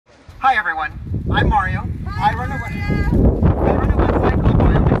Hi everyone, I'm Mario. I run a website called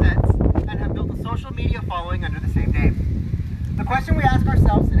Mario Presents and have built a social media following under the same name. The question we ask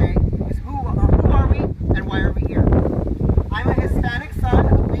ourselves today is who are we and why are we here? I'm a Hispanic son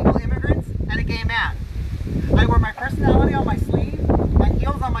of legal immigrants and a gay man. I wear my personality on my sleeve and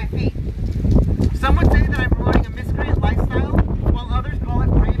heels on my feet. Some would say that I'm promoting a miscreant lifestyle, while others call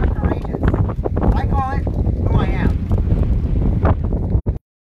it brave and courageous. I call it who I am.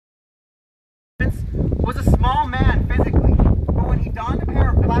 Was a small man physically, but when he donned a pair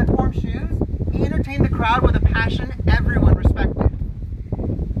of platform shoes, he entertained the crowd with a passion everyone respected.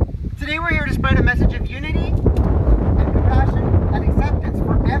 Today we're here to spread a message of unity and compassion and acceptance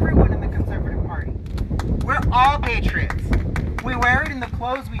for everyone in the Conservative Party. We're all patriots. We wear it in the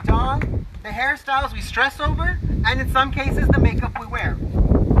clothes we don, the hairstyles we stress over, and in some cases the makeup we wear.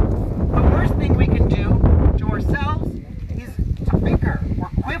 The worst thing we can do to ourselves is to bicker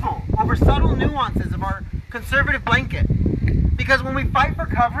or quibble over subtle nuances of our conservative blanket. Because when we fight for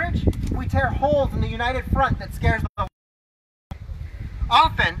coverage, we tear holes in the united front that scares the world.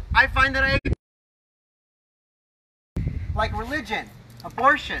 Often, I find that like religion,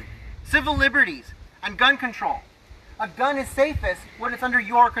 abortion, civil liberties, and gun control. A gun is safest when it's under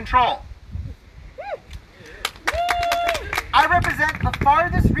your control. I represent the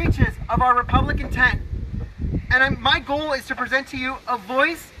farthest reaches of our Republic intent, and my goal is to present to you a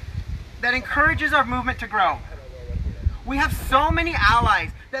voice that encourages our movement to grow. We have so many allies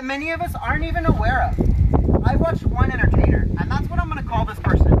that many of us aren't even aware of. I watched one entertainer, and that's what I'm going to call this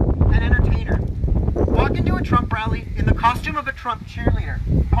person, an entertainer, walk into a Trump rally in the costume of a Trump cheerleader,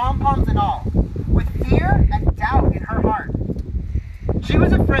 pom-poms and all, with fear and doubt in her heart. She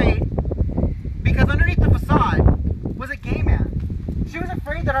was afraid because underneath the facade was a gay man. She was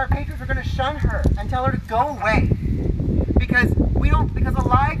afraid that our patriots were going to shun her and tell her to go away. Because a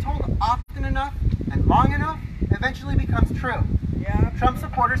lie told often enough and long enough eventually becomes true. Yeah. Trump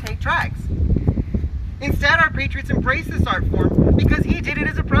supporters hate drags. Instead, our patriots embrace this art form because he did it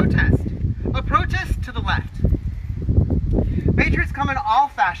as a protest to the left. Patriots come in all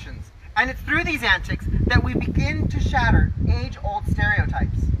fashions, and it's through these antics that we begin to shatter age-old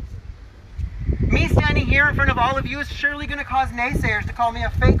stereotypes. Me standing here in front of all of you is surely going to cause naysayers to call me a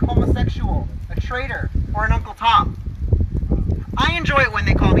fake homosexual, a traitor, or an Uncle Tom. I enjoy it when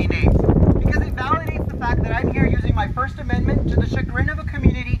they call me names, because it validates the fact that I'm here using my First Amendment to the chagrin of a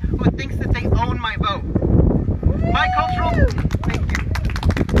community who thinks that they own my vote. My cultural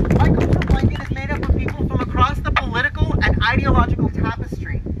blanket is made up of people from across the political and ideological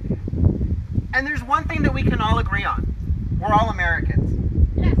tapestry. And there's one thing that we can all agree on. We're all Americans.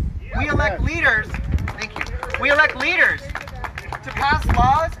 Yes. We elect leaders, we elect leaders to pass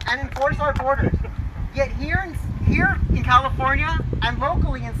laws and enforce our borders. Yet here in California and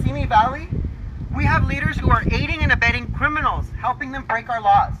locally in Simi Valley, we have leaders who are aiding and abetting criminals, helping them break our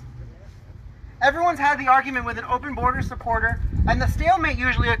laws. Everyone's had the argument with an open border supporter, and the stalemate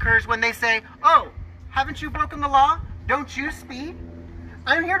usually occurs when they say, "Oh, haven't you broken the law? Don't you speed?"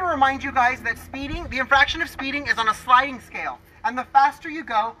 I'm here to remind you guys that the infraction of speeding is on a sliding scale, and the faster you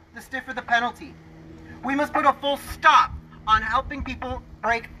go, the stiffer the penalty. We must put a full stop on helping people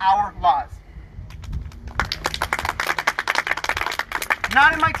break our laws.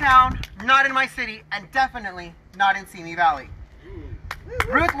 Not in my town, not in my city, and definitely not in Simi Valley.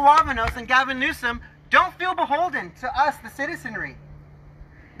 Ruth Luavanos and Gavin Newsom don't feel beholden to us, the citizenry.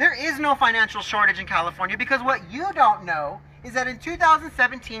 There is no financial shortage in California because what you don't know is that in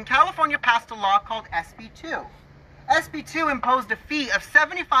 2017, California passed a law called SB 2. SB 2 imposed a fee of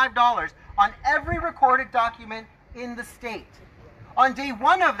 $75 on every recorded document in the state. On day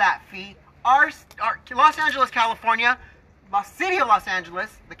one of that fee, our Los Angeles, California, the city of Los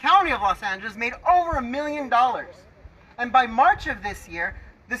Angeles, the county of Los Angeles made over $1 million. And by March of this year,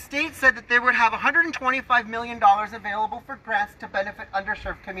 the state said that they would have $125 million available for grants to benefit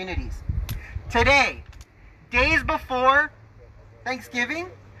underserved communities. Today, days before Thanksgiving,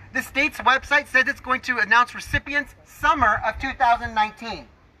 the state's website says it's going to announce recipients summer of 2019.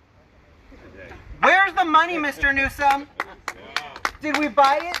 Where's the money, Mr. Newsom? Did we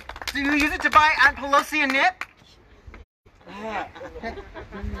buy it? Did we use it to buy Aunt Pelosi a nip?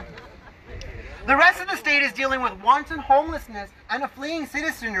 The rest of the state is dealing with wanton homelessness and a fleeing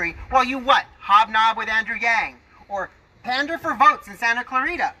citizenry while you what? Hobnob with Andrew Yang or pander for votes in Santa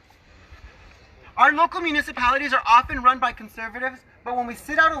Clarita. Our local municipalities are often run by conservatives, but when we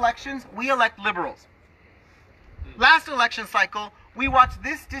sit out elections, we elect liberals. Last election cycle, we watched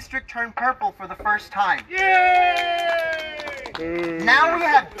this district turn purple for the first time. Yay! Now we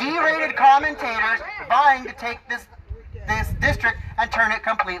have D-rated commentators vying to take this this district and turn it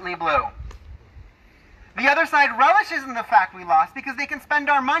completely blue. The other side relishes in the fact we lost because they can spend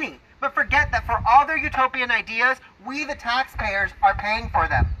our money, but forget that for all their utopian ideas, we the taxpayers are paying for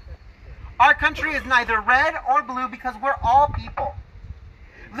them. Our country is neither red or blue because we're all people.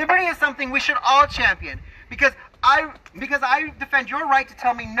 Liberty is something we should all champion because I defend your right to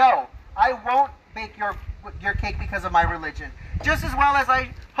tell me no, I won't bake your cake because of my religion. Just as well as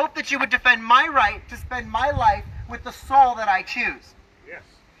I hope that you would defend my right to spend my life with the soul that I choose. Yes.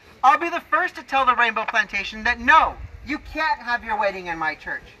 I'll be the first to tell the Rainbow Plantation that no, you can't have your wedding in my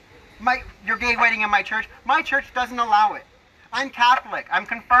church. Your gay wedding in my church. My church doesn't allow it. I'm Catholic. I'm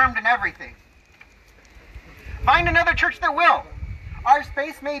confirmed in everything. Find another church that will. Our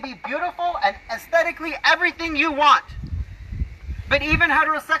space may be beautiful and aesthetically everything you want. But even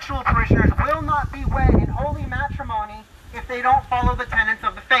heterosexual parishioners will not be wed in holy matrimony if they don't follow the tenets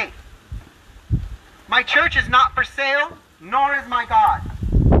of the faith. My church is not for sale, nor is my God.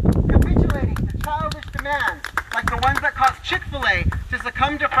 Capitulating to childish demands like the ones that caused Chick-fil-A to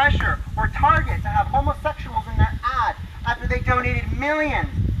succumb to pressure, or Target to have homosexuals in their ad after they donated millions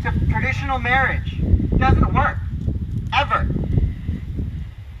to traditional marriage doesn't work. Ever.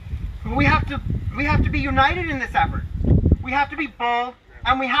 We have to be united in this effort. We have to be bold,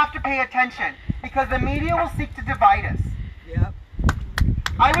 and we have to pay attention, because the media will seek to divide us. Yep.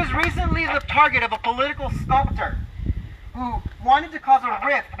 I was recently the target of a political sculptor who wanted to cause a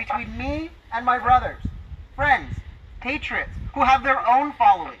rift between me and my brothers, friends, patriots, who have their own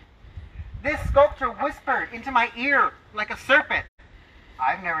following. This sculptor whispered into my ear like a serpent,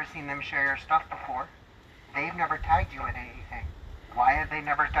 "I've never seen them share your stuff before. They've never tagged you in anything. Why have they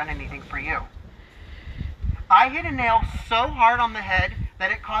never done anything for you?" I hit a nail so hard on the head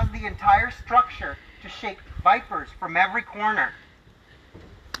that it caused the entire structure to shake vipers from every corner.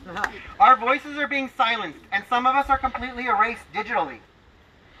 Our voices are being silenced, and some of us are completely erased digitally.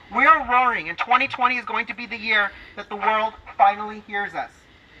 We are roaring, and 2020 is going to be the year that the world finally hears us.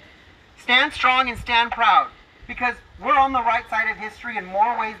 Stand strong and stand proud, because we're on the right side of history in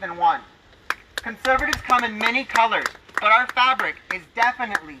more ways than one. Conservatives come in many colors, but our fabric is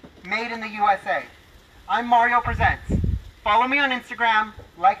definitely made in the USA. I'm Mario Presents. Follow me on Instagram,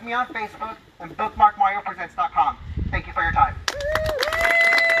 like me on Facebook, and bookmark MarioPresents.com. Thank you for your time.